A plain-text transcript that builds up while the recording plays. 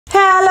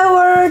Hello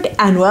world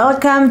and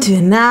welcome to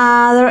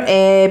another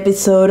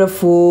episode of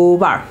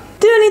FooBar.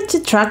 Do you need to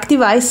track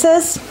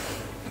devices,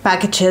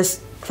 packages,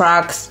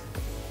 trucks,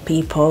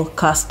 people,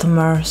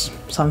 customers,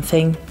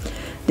 something?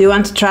 Do you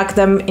want to track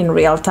them in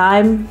real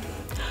time?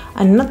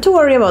 And not to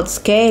worry about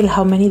scale,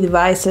 how many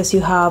devices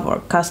you have or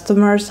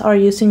customers are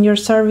using your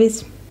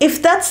service?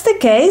 If that's the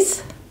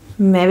case,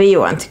 maybe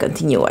you want to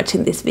continue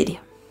watching this video.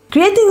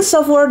 Creating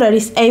software that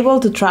is able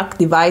to track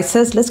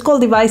devices, let's call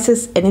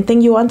devices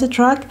anything you want to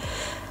track,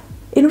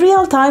 in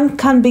real time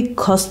can be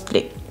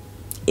costly.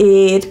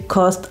 It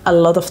costs a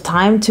lot of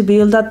time to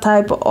build that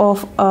type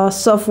of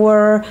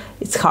software.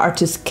 It's hard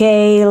to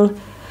scale.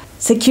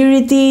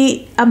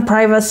 Security and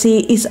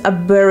privacy is a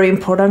very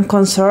important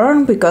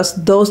concern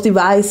because those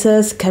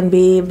devices can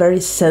be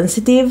very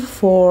sensitive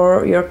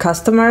for your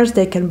customers.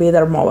 They can be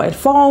their mobile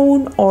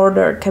phone, or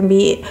there can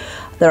be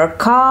their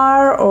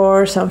car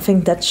or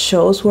something that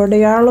shows where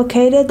they are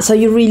located. So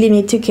you really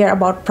need to care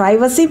about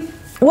privacy.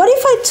 What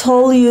if I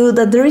told you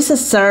that there is a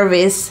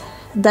service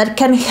that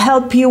can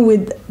help you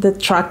with the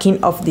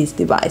tracking of these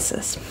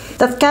devices?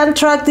 That can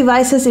track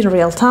devices in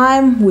real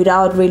time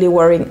without really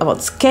worrying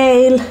about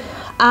scale,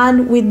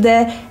 and with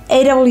the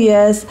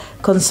AWS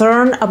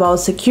concern about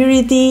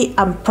security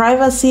and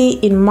privacy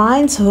in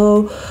mind,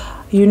 so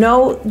you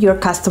know your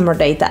customer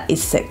data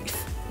is safe.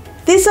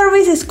 This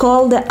service is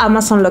called the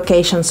Amazon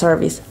Location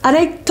Service, and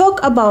I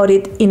talked about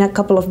it in a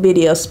couple of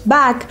videos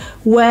back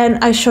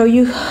when I show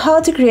you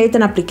how to create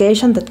an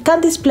application that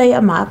can display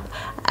a map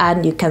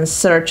and you can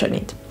search on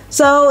it.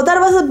 So that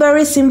was a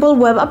very simple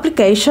web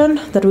application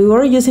that we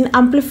were using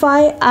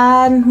Amplify,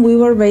 and we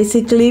were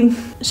basically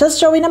just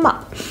showing a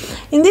map.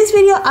 In this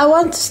video, I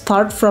want to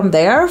start from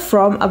there,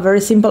 from a very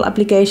simple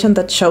application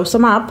that shows a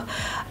map,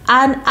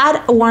 and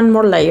add one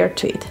more layer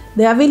to it: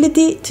 the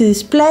ability to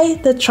display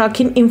the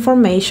tracking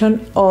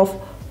information of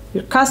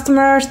your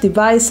customers,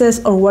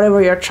 devices, or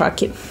whatever you're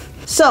tracking.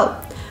 So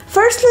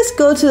first, let's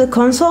go to the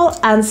console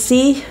and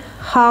see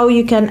how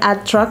you can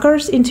add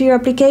trackers into your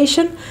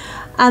application,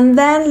 and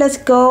then let's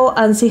go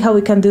and see how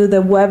we can do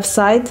the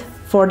website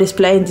for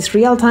displaying this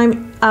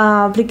real-time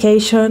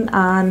application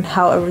and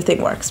how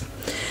everything works.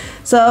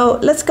 So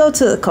let's go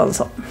to the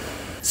console.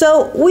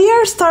 So we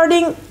are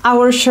starting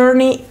our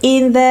journey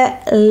in the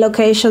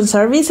location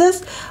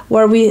services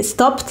where we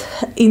stopped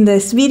in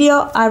this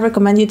video. I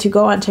recommend you to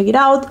go and check it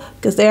out,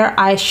 because there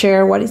I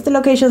share what is the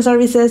location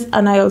services,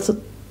 and I also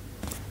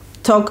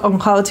talk on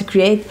how to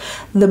create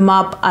the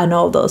map and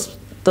all those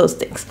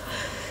things.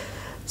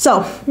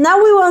 So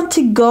now we want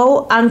to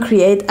go and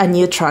create a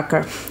new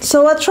tracker.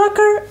 So a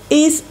tracker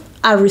is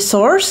a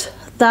resource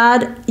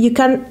that you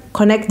can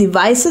connect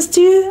devices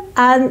to,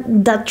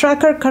 and that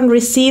tracker can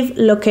receive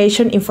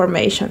location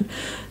information.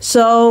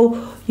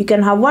 So you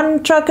can have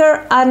one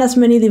tracker and as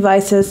many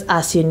devices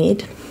as you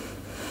need.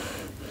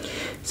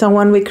 So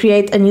when we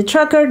create a new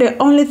tracker, the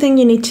only thing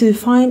you need to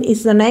define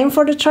is the name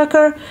for the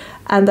tracker,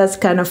 and that's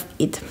kind of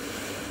it.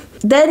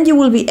 Then you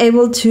will be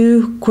able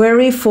to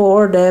query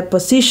for the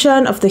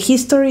position of the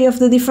history of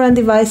the different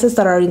devices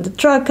that are in the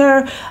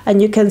tracker,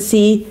 and you can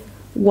see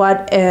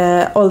what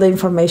all the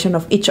information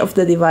of each of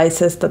the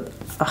devices that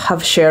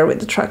have shared with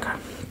the tracker.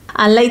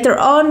 And later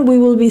on, we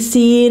will be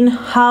seeing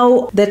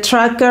how the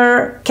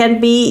tracker can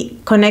be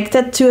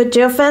connected to a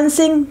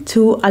geofencing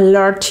to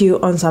alert you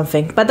on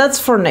something, but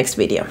that's for next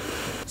video.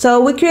 So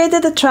we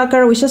created the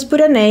tracker, we just put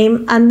a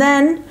name, and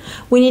then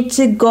we need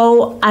to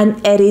go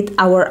and edit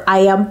our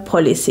IAM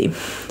policy.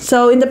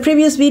 So in the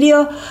previous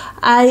video,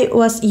 I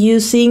was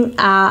using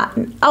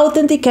an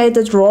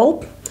authenticated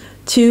role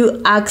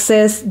to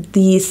access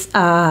this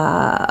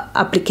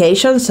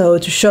application, so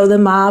to show the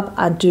map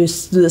and to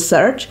do the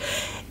search.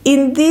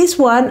 In this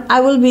one,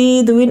 I will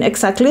be doing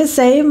exactly the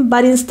same,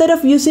 but instead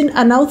of using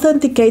an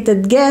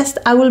authenticated guest,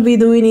 I will be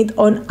doing it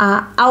on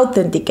an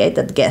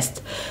authenticated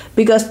guest,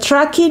 because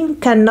tracking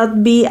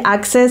cannot be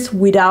accessed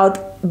without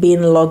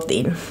being logged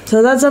in.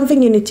 So that's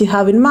something you need to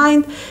have in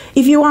mind.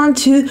 If you want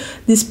to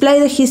display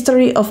the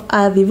history of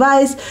a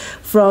device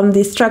from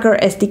this tracker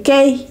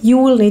SDK, you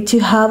will need to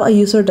have a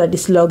user that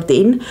is logged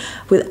in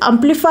with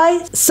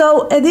Amplify.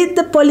 So edit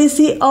the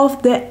policy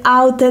of the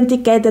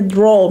authenticated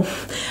role,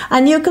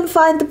 and you can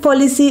find the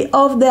policy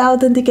of the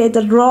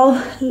authenticated role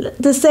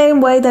the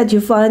same way that you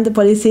find the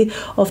policy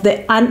of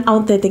the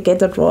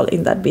unauthenticated role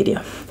in that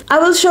video. I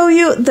will show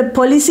you the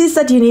policies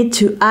that you need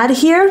to add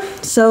here,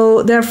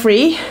 so they're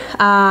free.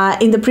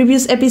 In the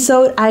previous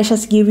episode, I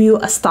just give you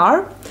a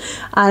star,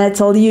 and I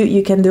told you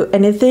you can do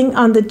anything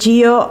on the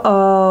geo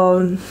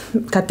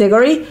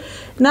category.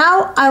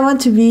 Now I want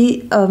to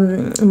be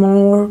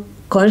more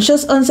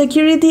conscious on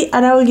security,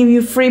 and I will give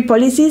you 3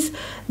 policies.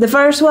 The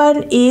first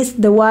one is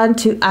the one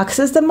to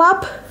access the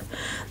map.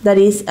 That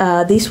is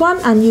this one,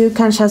 and you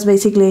can just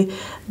basically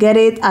get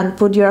it and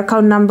put your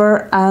account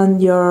number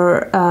and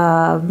your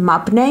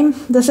map name.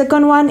 The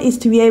second one is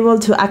to be able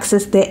to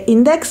access the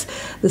index,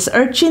 the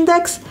search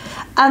index,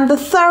 and the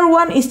third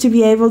one is to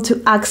be able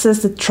to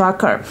access the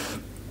tracker.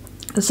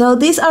 So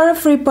these are the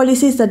 3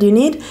 policies that you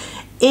need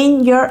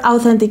in your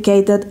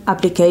authenticated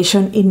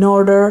application in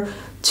order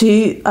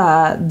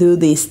to do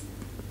this.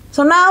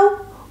 So now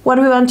what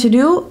we want to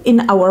do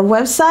in our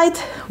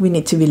website, we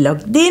need to be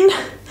logged in.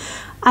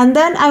 And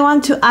then I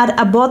want to add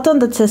a button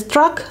that says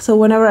track. So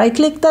whenever I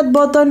click that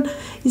button,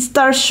 it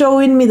starts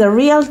showing me the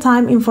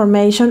real-time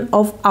information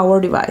of our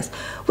device.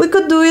 We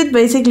could do it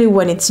basically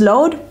when it's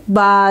load,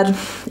 but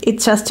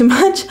it's just too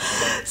much.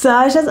 So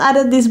I just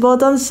added this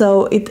button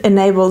so it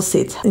enables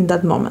it in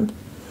that moment.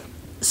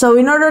 So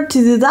in order to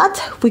do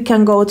that, we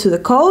can go to the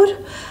code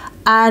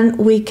and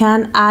we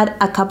can add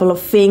a couple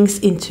of things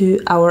into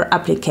our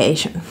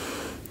application.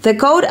 The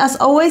code, as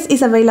always,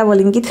 is available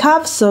in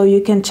GitHub, so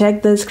you can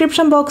check the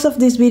description box of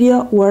this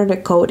video where the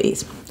code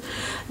is.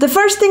 The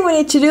first thing we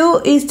need to do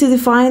is to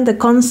define the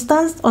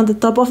constants on the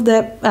top of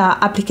the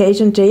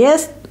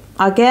application.js.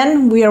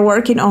 Again, we are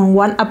working on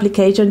one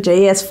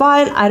application.js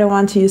file. I don't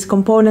want to use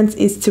components,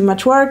 it's too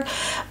much work.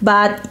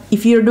 But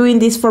if you're doing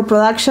this for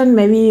production,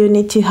 maybe you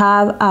need to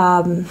have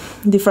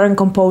different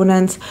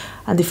components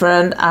and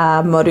different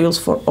modules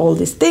for all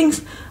these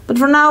things. But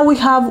for now, we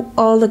have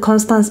all the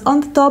constants on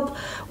the top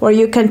where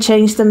you can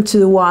change them to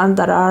the one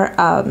that are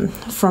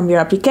from your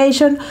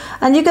application.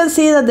 And you can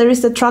see that there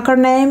is the tracker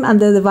name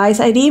and the device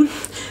ID.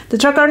 The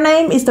tracker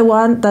name is the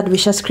one that we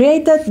just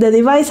created. The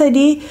device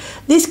ID,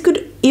 this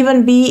could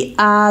even be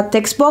a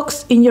text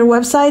box in your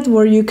website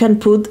where you can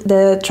put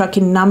the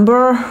tracking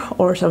number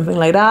or something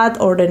like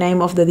that, or the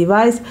name of the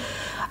device.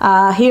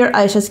 Here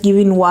I just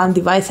given one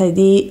device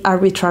ID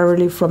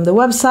arbitrarily from the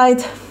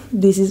website.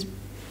 This is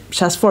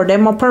just for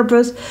demo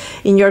purpose.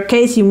 In your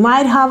case, you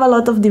might have a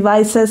lot of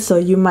devices, so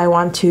you might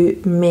want to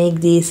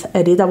make this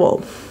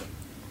editable.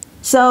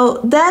 So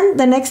then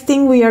the next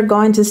thing we are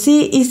going to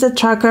see is the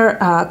tracker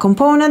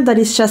component that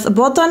is just a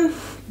button,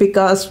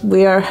 because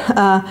we are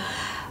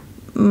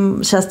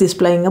just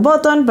displaying a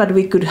button, but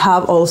we could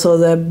have also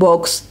the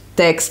box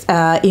text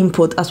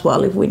input as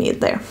well if we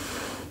need there.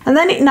 And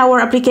then in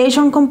our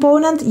application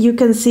component, you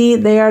can see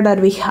there that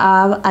we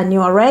have a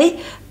new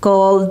array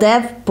called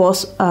dev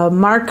post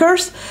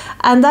markers,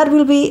 and that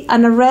will be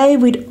an array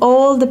with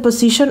all the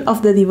position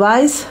of the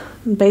device,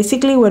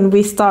 basically when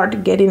we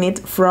start getting it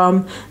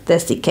from the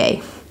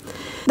SDK.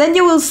 Then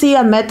you will see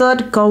a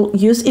method called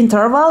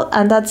useInterval,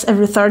 and that's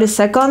every 30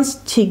 seconds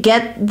to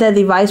get the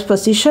device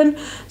position.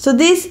 So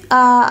this,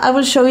 I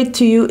will show it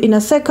to you in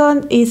a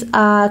second, is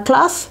a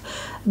class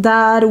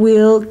that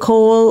will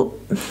call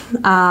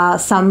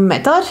some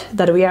method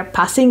that we are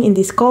passing in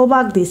this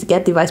callback, this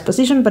get device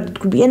position, but it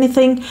could be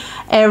anything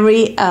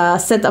every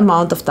set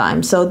amount of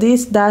time. So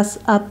this does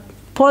a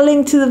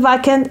polling to the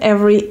backend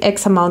every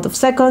X amount of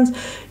seconds.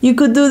 You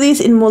could do this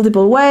in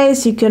multiple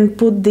ways. You can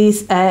put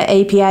this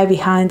API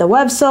behind a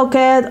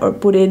WebSocket, or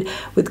put it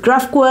with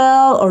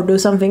GraphQL, or do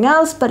something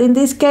else. But in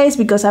this case,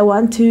 because I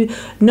want to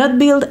not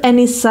build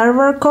any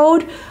server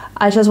code,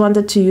 I just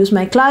wanted to use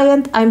my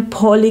client, I'm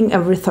polling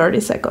every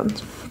 30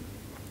 seconds.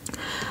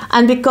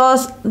 And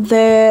because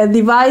the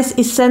device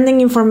is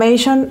sending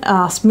information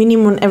as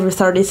minimum every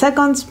 30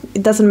 seconds,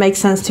 it doesn't make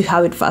sense to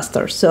have it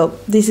faster. So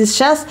this is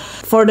just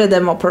for the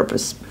demo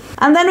purpose.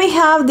 And then we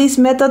have this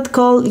method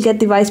called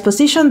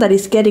getDevicePosition that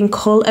is getting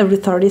called every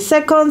 30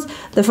 seconds.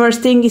 The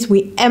first thing is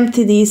we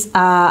empty this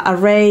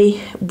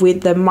array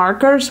with the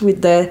markers,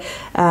 with the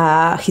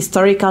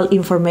historical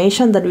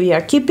information that we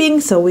are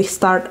keeping. So we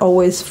start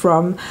always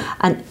from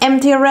an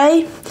empty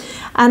array.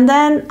 And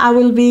then I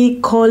will be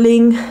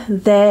calling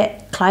the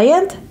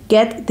client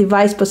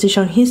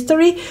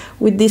getDevicePositionHistory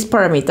with these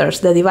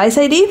parameters, the device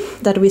ID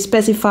that we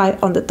specify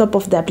on the top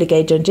of the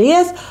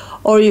application.js,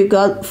 or you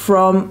got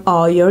from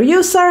your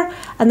user,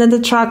 and then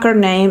the tracker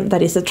name,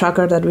 that is the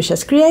tracker that we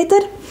just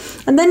created.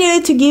 And then you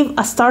need to give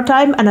a start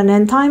time and an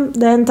end time.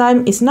 The end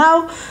time is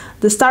now.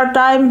 The start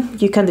time,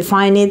 you can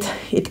define it.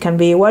 It can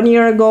be 1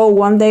 year ago,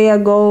 1 day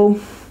ago,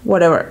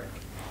 whatever.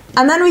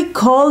 And then we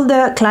call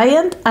the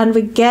client and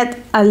we get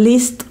a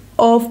list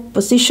of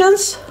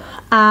positions,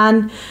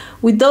 and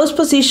with those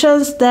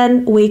positions,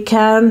 then we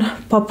can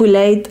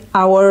populate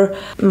our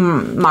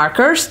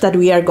markers that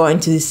we are going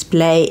to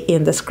display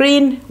in the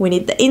screen. We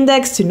need the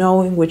index to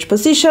know in which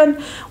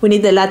position, we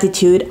need the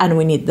latitude, and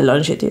we need the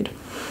longitude.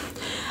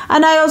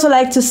 And I also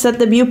like to set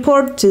the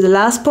viewport to the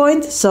last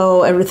point,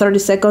 so every 30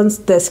 seconds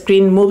the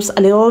screen moves a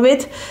little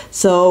bit.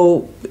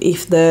 So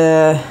if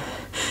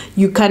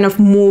you kind of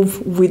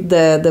move with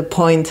the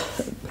point.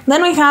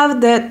 Then we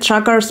have the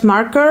trackers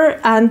marker,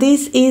 and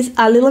this is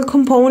a little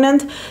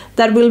component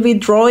that will be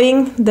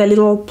drawing the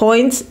little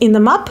points in the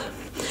map.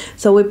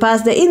 So we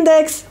pass the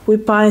index, we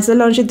pass the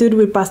longitude,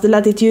 we pass the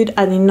latitude,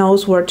 and it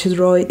knows where to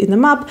draw it in the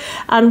map.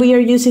 And we are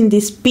using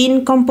this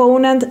pin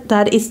component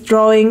that is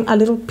drawing a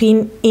little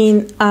pin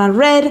in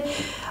red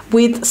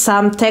with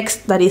some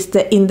text that is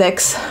the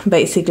index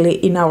basically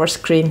in our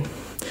screen.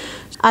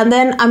 And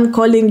then I'm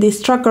calling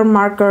these tracker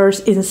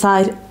markers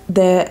inside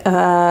the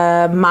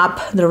map,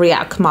 the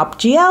React map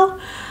GL,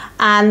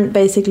 and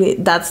basically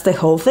that's the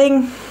whole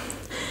thing.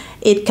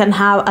 It can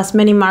have as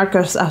many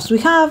markers as we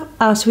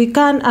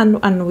can,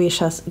 and we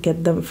just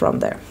get them from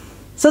there.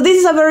 So this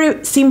is a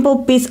very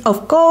simple piece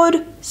of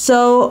code.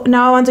 So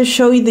now I want to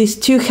show you these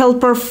two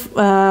helper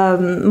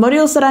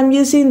modules that I'm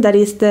using. That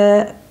is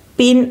the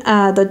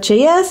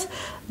pin.js.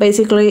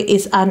 Basically,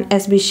 it's an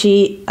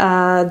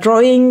SVG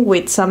drawing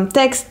with some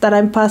text that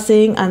I'm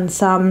passing and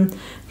some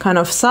kind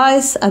of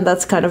size, and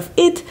that's kind of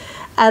it.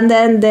 And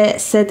then the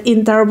set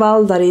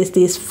interval, that is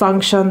this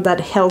function that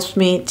helps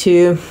me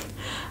to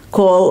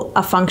call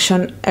a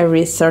function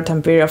every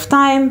certain period of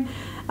time.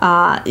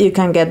 You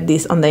can get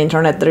this on the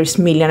internet. There's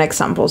a million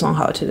examples on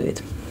how to do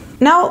it.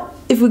 Now,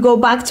 if we go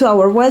back to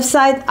our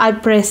website, I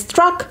press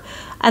track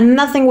and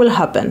nothing will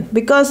happen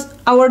because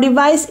our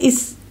device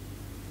is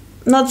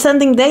not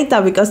sending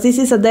data because this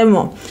is a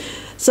demo.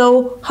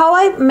 So how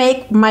I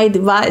make my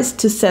device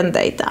to send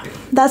data?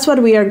 That's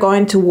what we are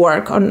going to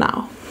work on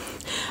now.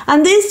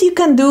 And this you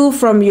can do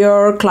from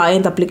your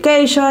client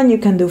application, you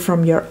can do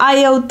from your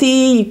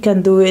IoT, you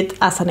can do it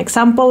as an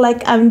example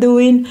like I'm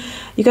doing.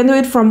 You can do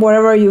it from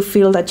wherever you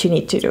feel that you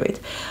need to do it.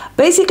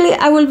 Basically,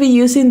 I will be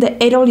using the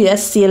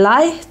AWS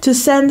CLI to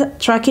send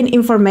tracking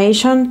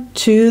information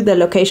to the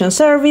location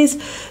service.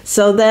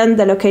 So then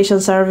the location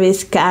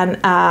service can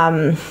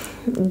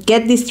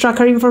get this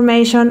tracker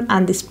information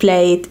and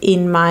display it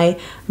in my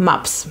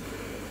maps.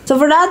 So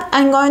for that,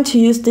 I'm going to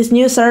use this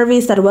new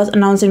service that was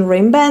announced in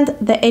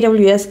re:Invent, the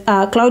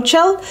AWS Cloud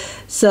Shell.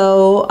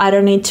 So I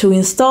don't need to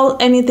install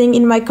anything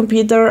in my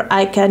computer.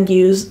 I can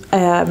use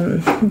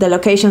the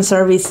location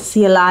service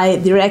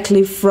CLI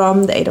directly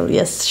from the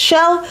AWS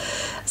shell.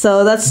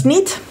 So that's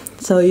neat.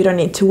 So you don't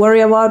need to worry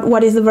about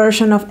what is the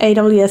version of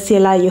AWS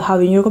CLI you have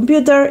in your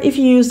computer. If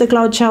you use the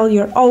Cloud Shell,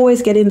 you're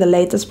always getting the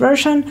latest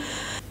version.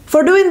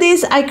 For doing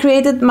this, I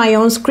created my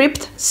own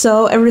script.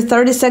 So every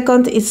 30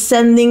 seconds, it's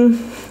sending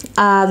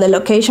the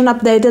location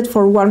updated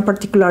for one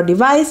particular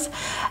device.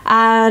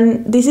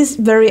 And this is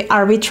very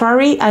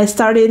arbitrary. I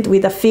started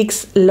with a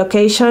fixed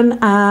location,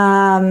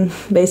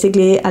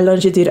 basically a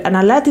longitude and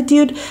a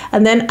latitude.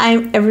 And then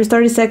every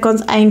 30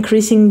 seconds, I'm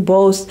increasing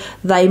both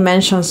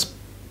dimensions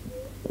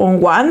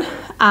on one,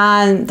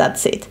 and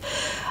that's it.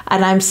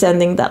 And I'm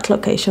sending that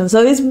location.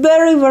 So it's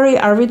very, very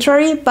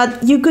arbitrary,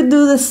 but you could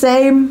do the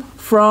same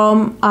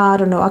from, I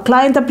don't know, a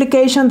client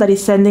application that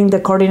is sending the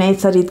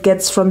coordinates that it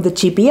gets from the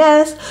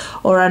GPS,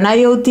 or an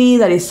IoT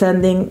that is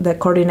sending the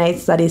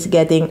coordinates that is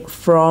getting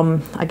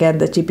from, again,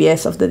 the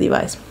GPS of the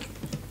device.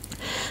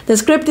 The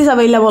script is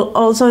available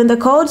also in the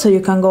code, so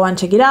you can go and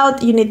check it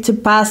out. You need to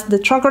pass the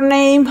tracker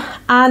name,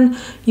 and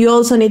you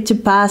also need to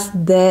pass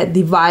the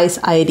device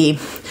ID.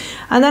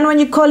 And then when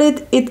you call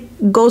it,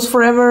 it goes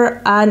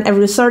forever, and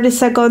every 30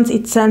 seconds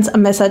it sends a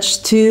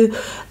message to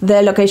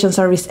the location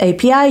service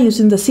API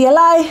using the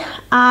CLI,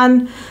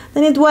 and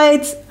then it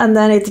waits, and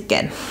then it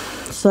again.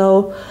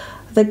 So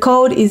the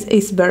code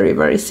is very,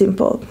 very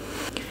simple.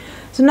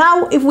 So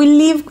now if we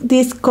leave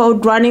this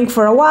code running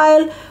for a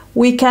while,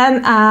 we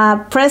can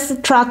press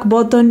the track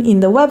button in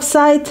the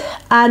website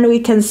and we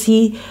can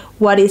see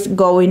what is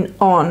going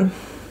on.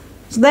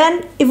 So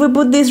then if we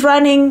put this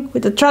running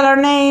with the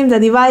tracker name, the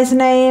device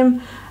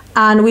name,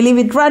 and we leave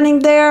it running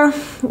there,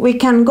 we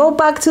can go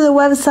back to the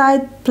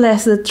website,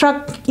 press the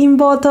tracking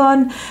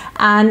button,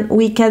 and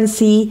we can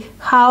see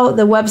how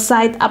the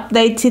website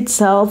updates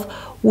itself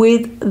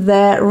with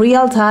the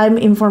real-time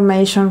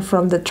information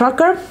from the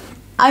tracker.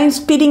 I'm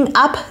speeding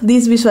up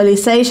this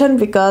visualization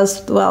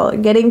because, well,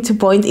 getting to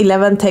point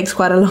 11 takes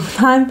quite a long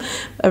time,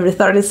 every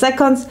 30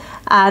 seconds.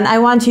 And I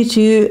want you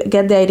to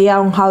get the idea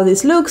on how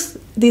this looks.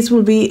 This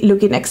will be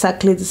looking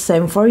exactly the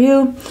same for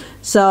you.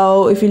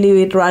 So if you leave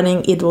it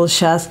running, it will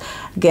just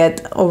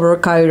get over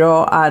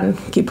Cairo and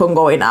keep on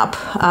going up.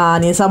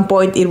 And at some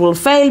point it will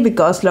fail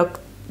because look,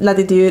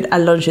 latitude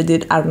and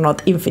longitude are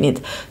not infinite.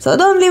 So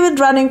don't leave it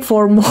running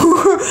for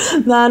more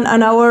than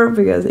an hour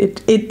because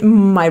it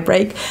might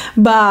break.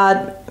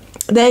 But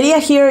the idea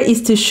here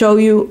is to show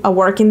you a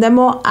working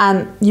demo,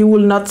 and you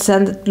will not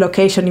send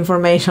location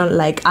information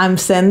like I'm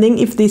sending.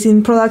 If this is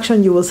in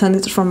production, you will send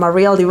it from a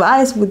real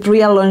device with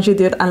real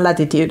longitude and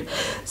latitude.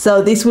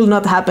 So this will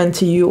not happen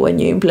to you when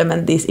you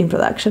implement this in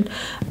production.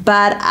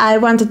 But I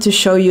wanted to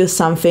show you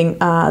something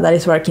that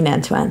is working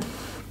end-to-end.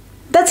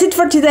 That's it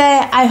for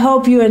today. I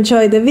hope you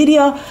enjoyed the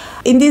video.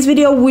 In this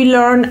video, we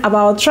learned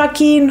about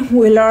tracking,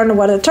 we learned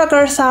what the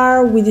trackers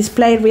are, we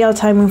displayed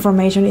real-time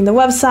information in the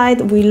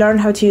website, we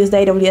learned how to use the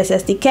AWS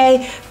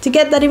SDK to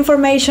get that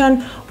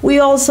information. We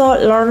also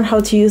learned how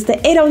to use the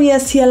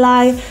AWS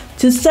CLI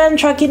to send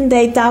tracking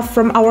data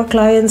from our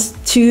clients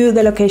to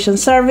the location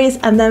service,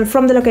 and then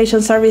from the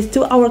location service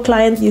to our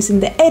client using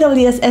the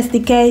AWS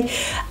SDK,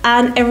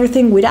 and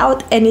everything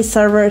without any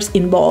servers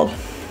involved.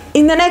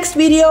 In the next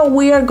video,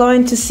 we are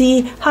going to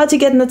see how to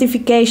get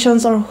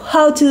notifications or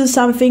how to do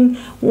something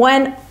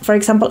when, for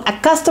example, a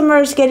customer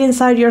is getting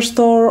inside your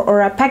store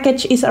or a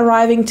package is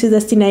arriving to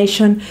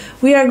destination.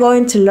 We are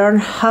going to learn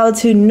how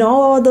to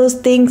know all those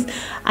things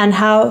and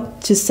how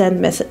to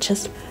send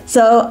messages.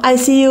 So I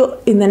see you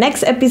in the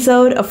next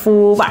episode of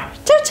FooBar.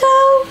 Ciao,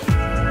 ciao!